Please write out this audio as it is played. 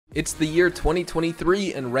It's the year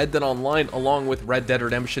 2023 and Red Dead Online along with Red Dead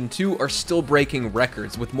Redemption 2 are still breaking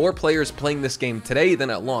records, with more players playing this game today than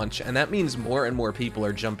at launch, and that means more and more people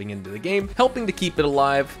are jumping into the game, helping to keep it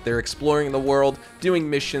alive. They're exploring the world, doing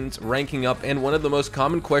missions, ranking up, and one of the most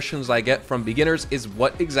common questions I get from beginners is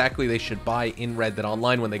what exactly they should buy in Red Dead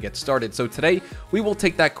Online when they get started. So today, we will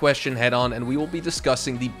take that question head on and we will be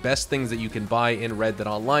discussing the best things that you can buy in Red Dead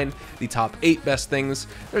Online, the top 8 best things.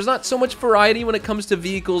 There's not so much variety when it comes to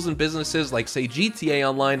vehicles and businesses like say GTA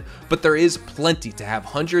Online, but there is plenty to have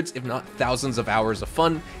hundreds if not thousands of hours of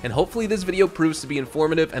fun, and hopefully this video proves to be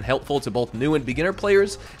informative and helpful to both new and beginner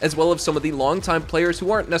players, as well as some of the long-time players who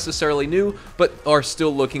aren't necessarily new, but are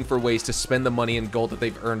still looking for ways to spend the money and gold that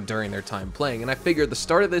they've earned during their time playing. And I figured the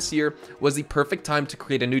start of this year was the perfect time to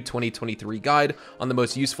create a new 2023 guide on the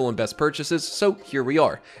most useful and best purchases, so here we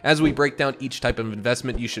are, as we break down each type of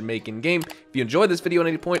investment you should make in-game. If you enjoyed this video at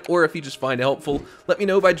any point, or if you just find it helpful, let me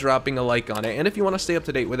know by dropping a like on it. And if you want to stay up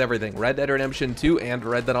to date with everything Red Dead Redemption 2 and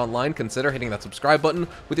Red Dead Online, consider hitting that subscribe button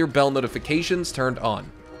with your bell notifications turned on.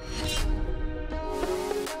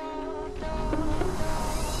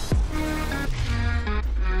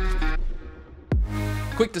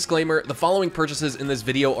 Quick disclaimer, the following purchases in this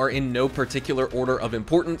video are in no particular order of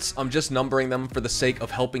importance. I'm just numbering them for the sake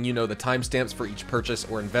of helping you know the timestamps for each purchase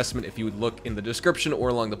or investment if you would look in the description or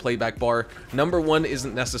along the playback bar. Number 1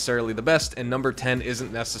 isn't necessarily the best, and number 10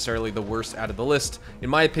 isn't necessarily the worst out of the list. In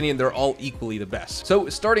my opinion, they're all equally the best. So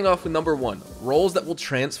starting off with number 1, roles that will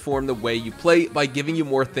transform the way you play by giving you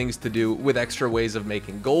more things to do with extra ways of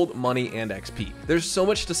making gold, money, and XP. There's so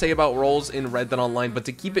much to say about roles in Red Dead Online, but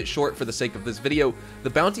to keep it short for the sake of this video,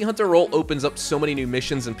 the Bounty Hunter role opens up so many new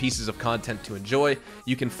missions and pieces of content to enjoy.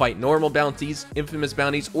 You can fight normal bounties, infamous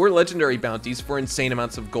bounties, or legendary bounties for insane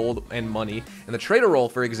amounts of gold and money. And the Trader role,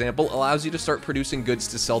 for example, allows you to start producing goods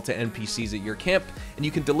to sell to NPCs at your camp, and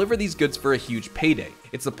you can deliver these goods for a huge payday.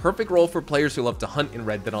 It's the perfect role for players who love to hunt in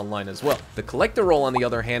Red Dead Online as well. The Collector role, on the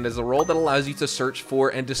other hand, is a role that allows you to search for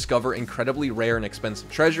and discover incredibly rare and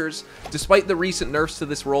expensive treasures. Despite the recent nerfs to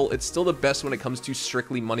this role, it's still the best when it comes to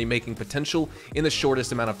strictly money-making potential in the shortest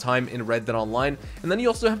amount of time in Red Dead Online. And then you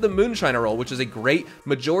also have the Moonshiner role, which is a great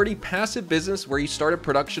majority passive business where you start a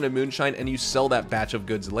production of moonshine and you sell that batch of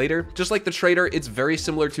goods later. Just like the Trader, it's very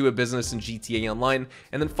similar to a business in GTA Online.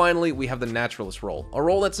 And then finally, we have the Naturalist role, a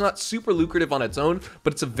role that's not super lucrative on its own,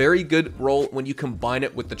 but it's a very good role when you combine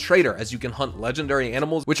it with the Trader, as you can hunt legendary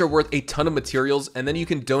animals which are worth a ton of materials, and then you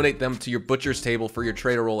can donate them to your butcher's table for your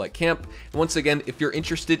Trader role at camp. And once again, if you're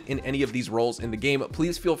interested in any of these roles in the game,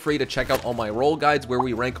 please feel free to check out all my role guides where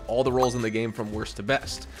we rank all the roles in the game from worst to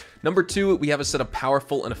best. Number 2, we have a set of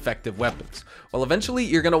powerful and effective weapons. Well, eventually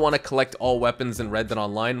you're going to want to collect all weapons in Red Dead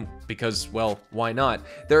Online because, well, why not?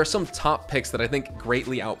 There are some top picks that I think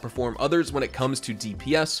greatly outperform others when it comes to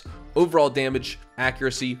DPS, overall damage,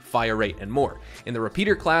 accuracy, fire rate, and more. In the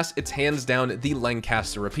Repeater class, it's hands down the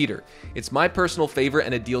Lancaster Repeater. It's my personal favorite,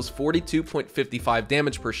 and it deals 42.55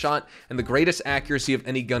 damage per shot, and the greatest accuracy of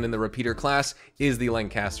any gun in the Repeater class is the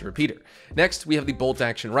Lancaster Repeater. Next, we have the Bolt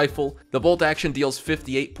Action Rifle. The Bolt Action deals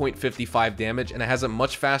 58.55 damage, and it has a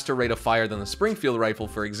much faster rate of fire than the Springfield Rifle,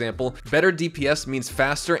 for example. Better DPS means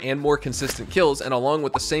faster and more consistent kills, and along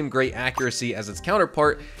with the same great accuracy as its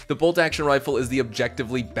counterpart, the Bolt Action Rifle is the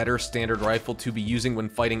objectively better standard rifle to be using when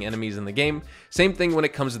fighting enemies in the game. Same thing when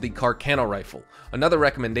it comes to the Carcano Rifle, another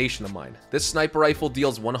recommendation of mine. This sniper rifle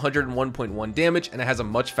deals 101.1 damage, and it has a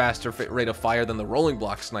much faster rate of fire than the Rolling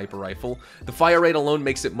Block Sniper Rifle. The fire rate alone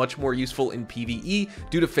makes it much more useful in PvE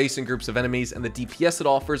due to facing groups of enemies, and the DPS it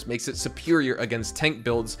offers makes it superior against tank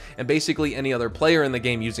builds and basically any other player in the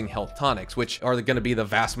game using health tonics, which are going to be the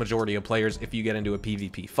vast majority of players if you get into a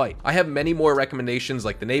PvP fight. I have many more recommendations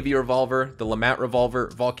like the Navy Revolver, the LeMat Revolver,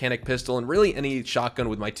 Volcanic Pistol, and really any shotgun,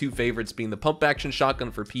 with my 2 favorites being the Pump Action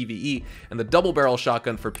Shotgun for PvE and the Double Barrel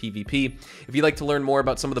Shotgun for PvP. If you'd like to learn more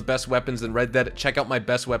about some of the best weapons in Red Dead, check out my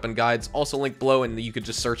best weapon guides, also linked below, and you could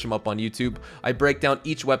just search them up on YouTube. I break down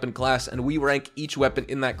each weapon class, and we rank each weapon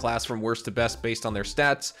in that class from worst to best based on their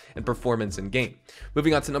stats and performance in game.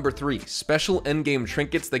 Moving on to number 3, special endgame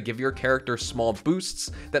trinkets that give your character small boosts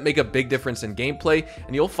that make a big difference in gameplay,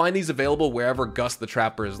 and you'll find these available wherever Gus the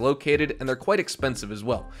Trapper is located, and they're quite expensive as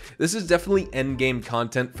well. This is definitely endgame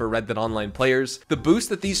content for Red Dead Online players. The boosts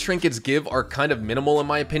that these trinkets give are kind of minimal in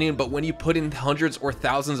my opinion, but when you put in hundreds or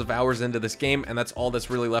thousands of hours into this game and that's all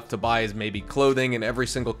that's really left to buy is maybe clothing and every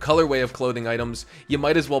single colorway of clothing items, you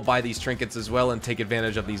might as well buy these trinkets as well and take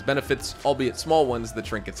advantage of these benefits, albeit small ones, the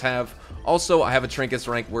trinkets have. Also, I have a trinkets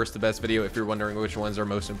rank worst to best video if you're wondering which ones are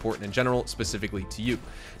most important in general, specifically to you.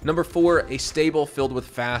 Number 4, a stable filled with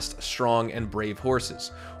fast, strong, and brave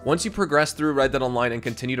horses. Once you progress through Red Dead Online and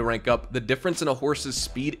continue to rank up, the difference in a horse's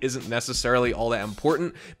speed isn't necessarily all that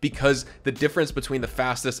important, because the difference between the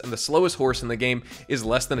fastest and the slowest horse in the game is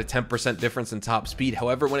less than a 10% difference in top speed.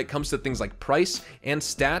 However, when it comes to things like price and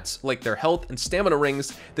stats, like their health and stamina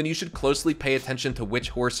rings, then you should closely pay attention to which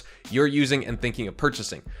horse you're using and thinking of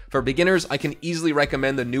purchasing. For beginners, I can easily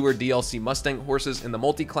recommend the newer DLC Mustang horses in the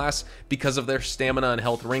multi-class because of their stamina and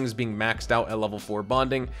health rings being maxed out at level 4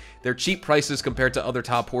 bonding, their cheap prices compared to other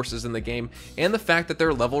top horses in the game, and the fact that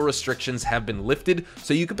their level restrictions have been lifted,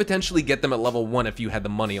 so you could potentially get them at level 1 if you had the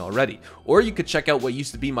money already. Or you could check out what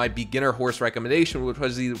used to be my beginner horse recommendation, which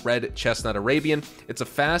was the Red Chestnut Arabian. It's a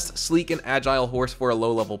fast, sleek, and agile horse for a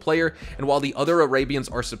low-level player, and while the other Arabians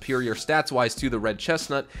are superior stats-wise to the Red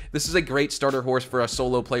Chestnut, this is a great starter horse for a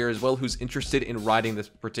solo player as well who's interested in riding this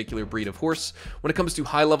particular breed of horse. When it comes to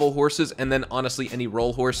high-level horses, and then honestly any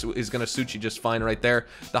roll horse is going to suit you just fine right there.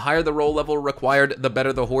 The higher the roll level required, the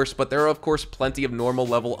better the horse, but there are of course plenty of normal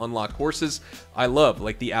level unlocked horses I love,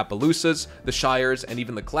 like the Appaloosas, the Shires, and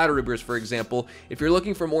even the Clatterubers, for example. If you're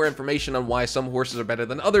looking for more information on why some horses are better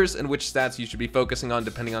than others and which stats you should be focusing on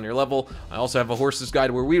depending on your level, I also have a horses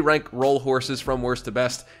guide where we rank roll horses from worst to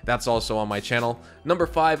best. That's also on my channel. Number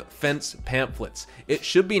 5, fence pamphlets. It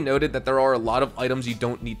should be noted that there are a lot of items you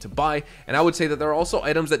don't need to buy, and I would say that there are also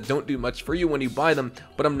items that don't do much for you when you buy them,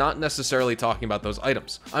 but I'm not necessarily talking about those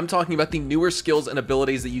items. I'm talking about the newer skills and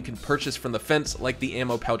abilities that you can purchase from the fence, like the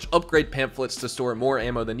ammo pouch upgrade pamphlets to store more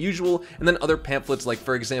ammo than usual, and then other pamphlets like,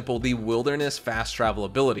 for example, the wilderness fast travel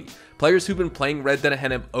ability. Players who've been playing Red Dead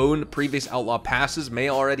and have owned previous Outlaw passes may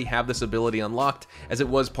already have this ability unlocked, as it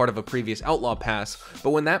was part of a previous Outlaw pass, but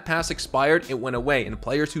when that pass expired, it went away, and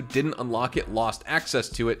players who didn't unlock it lost access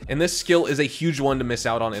to it, and this skill is a huge one to miss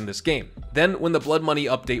out on in this game. Then, when the Blood Money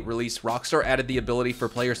update released, Rockstar added the ability for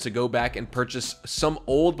players to go back and purchase some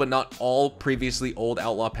old, but not all previously old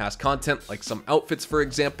Outlaw Pass content, like some outfits for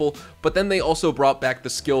example, but then they also brought back the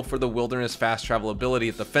skill for the wilderness fast travel ability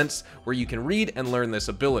at the fence, where you can read and learn this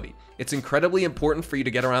ability. It's incredibly important for you to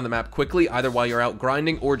get around the map quickly, either while you're out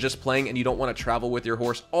grinding or just playing and you don't want to travel with your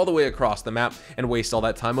horse all the way across the map and waste all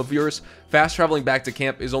that time of yours. Fast traveling back to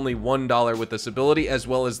camp is only $1 with this ability, as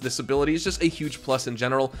well as this ability is just a huge plus in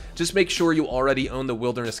general. Just make sure you already own the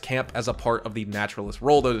wilderness camp as a part of the naturalist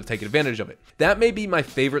role though to take advantage of it. That may be my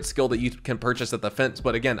favorite skill that you can purchase at the fence,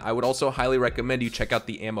 but again, I would also highly recommend you check out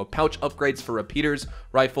the ammo pouch upgrades for repeaters,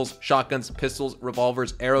 rifles, shotguns, pistols,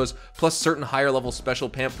 revolvers, arrows, plus certain higher level special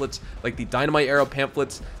pamphlets like the dynamite arrow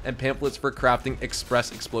pamphlets and pamphlets for crafting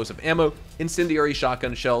express explosive ammo, incendiary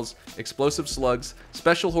shotgun shells, explosive slugs,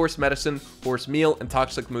 special horse medicine, horse meal, and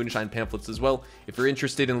toxic moonshine pamphlets as well. If you're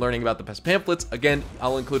interested in learning about the best pamphlets, again,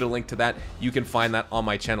 I'll include a link to that. You can find that on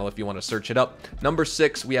my channel if you want to search it up. Number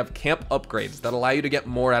 6, we have camp upgrades that allow you to get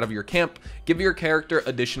more out of your camp, give your character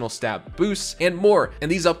additional stat boosts, and more. And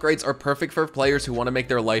these upgrades are perfect for players who want to make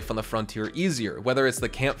their life on the frontier easier, whether it's the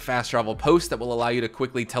camp fast travel post that will allow you to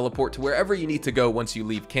quickly teleport to wherever you need to go once you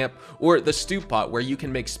leave camp, or the stew pot where you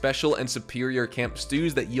can make special and superior camp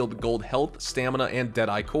stews that yield gold health, stamina, and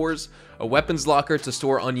deadeye cores, a weapons locker to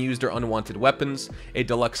store unused or unwanted weapons, a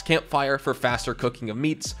deluxe campfire for faster cooking of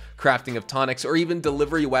meats, crafting of tonics, or even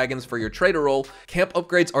delivery wagons for your trader role. Camp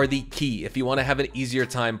upgrades are the key if you want to have an easier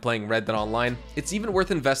time playing Red Dead Online. It's even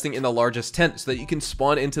worth investing in the largest tent so that you can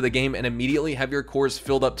spawn into the game and immediately have your cores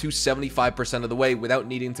filled up to 75% of the way without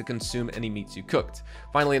needing to consume any meats you cooked.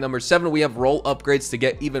 Finally, at number 7, we have roll upgrades to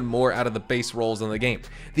get even more out of the base rolls in the game.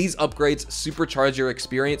 These upgrades supercharge your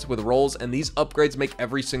experience with rolls, and these upgrades make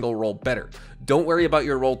every single roll better. Don't worry about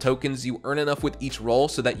your roll tokens, you earn enough with each roll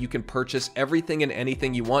so that you can purchase everything and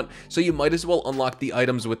anything you want, so you might as well unlock the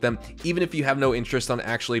items with them even if you have no interest on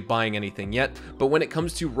actually buying anything yet. But when it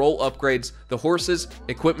comes to roll upgrades, the horses,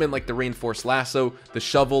 equipment like the reinforced lasso, the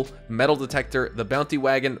shovel, metal detector, the bounty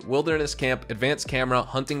wagon, wilderness camp, advanced camera,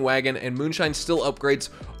 hunting wagon, and moonshine still upgrades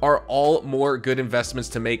are all more good investments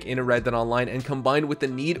to make in a Red Dead Online, and combined with the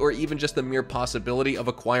need or even just the mere possibility of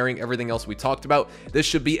acquiring everything else we talked about, this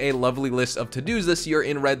should be a lovely list of to-dos this year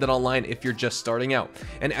in Red Dead Online if you're just starting out.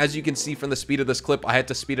 And as you can see from the speed of this clip, I had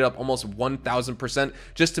to speed it up almost 1000%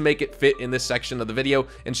 just to make it fit in this section of the video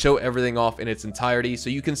and show everything off in its entirety, so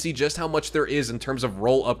you can see just how much there is in terms of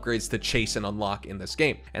roll upgrades to chase and unlock in this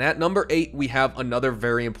game. And at number 8, we have another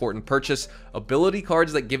very important purchase, ability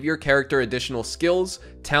cards that give your character additional skills,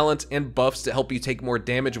 talent, and buffs to help you take more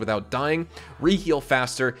damage without dying, re-heal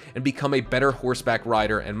faster, and become a better horseback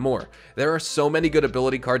rider, and more. There are so many good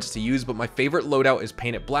ability cards to use, but my favorite loadout is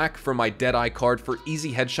Paint It Black for my Deadeye card for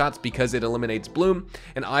easy headshots because it eliminates bloom,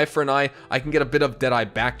 and Eye for an Eye, I can get a bit of Deadeye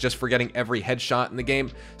back just for getting every headshot in the game,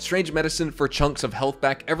 Strange Medicine for chunks of health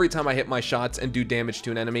back every time I hit my shots and do damage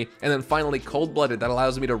to an enemy, and then finally Cold-Blooded that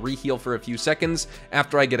allows me to re-heal for a few seconds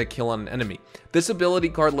after I get a kill on an enemy. This ability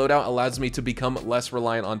card loadout allows me to become less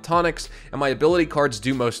reliant on tonics, and my ability cards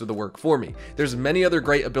do most of the work for me. There's many other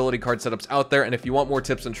great ability card setups out there, and if you want more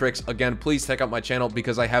tips and tricks, again, please check out my channel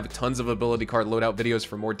because I have tons of ability card loadout videos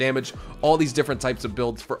for more damage, all these different types of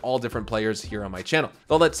builds for all different players here on my channel.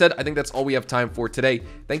 With all that said, I think that's all we have time for today.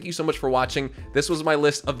 Thank you so much for watching. This was my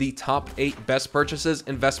list of the top 8 best purchases,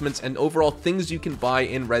 investments, and overall things you can buy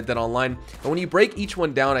in Red Dead Online. And when you break each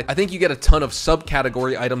one down, I think you get a ton of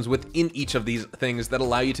subcategory items within each of these things that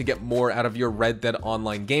allow you to get more out of your Red Dead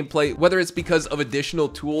Online gameplay, whether it's because of additional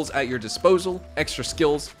tools at your disposal, extra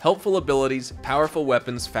skills, helpful abilities, powerful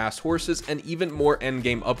weapons, fast horses, and even more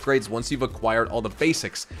endgame upgrades once you've acquired all the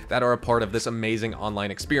basics that are a part of this amazing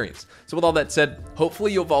online experience. So with all that said,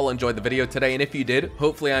 hopefully you've all enjoyed the video today, and if you did,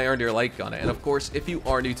 hopefully I earned your like on it. And of course, if you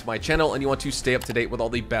are new to my channel and you want to stay up to date with all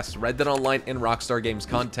the best Red Dead Online and Rockstar Games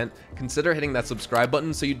content, consider hitting that subscribe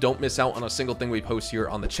button so you don't miss out on a single thing we post here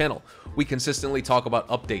on the channel. We consistently talk about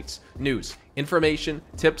updates, news, information,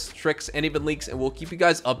 tips, tricks, and even leaks, and we'll keep you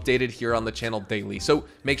guys updated here on the channel daily. So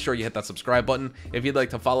make sure you hit that subscribe button. If you'd like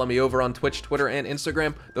to follow me over on Twitch, Twitter, and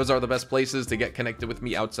Instagram, those are the best places to get connected with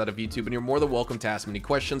me outside of YouTube, and you're more than welcome to ask me any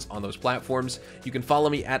questions on those platforms. You can follow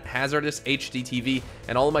me at HazardousHDTV,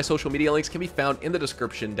 and all of my social media links can be found in the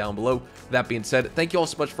description down below. That being said, thank you all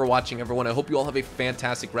so much for watching, everyone. I hope you all have a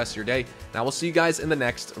fantastic rest of your day, and I will see you guys in the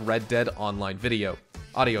next Red Dead Online video.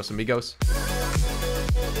 Adios, amigos.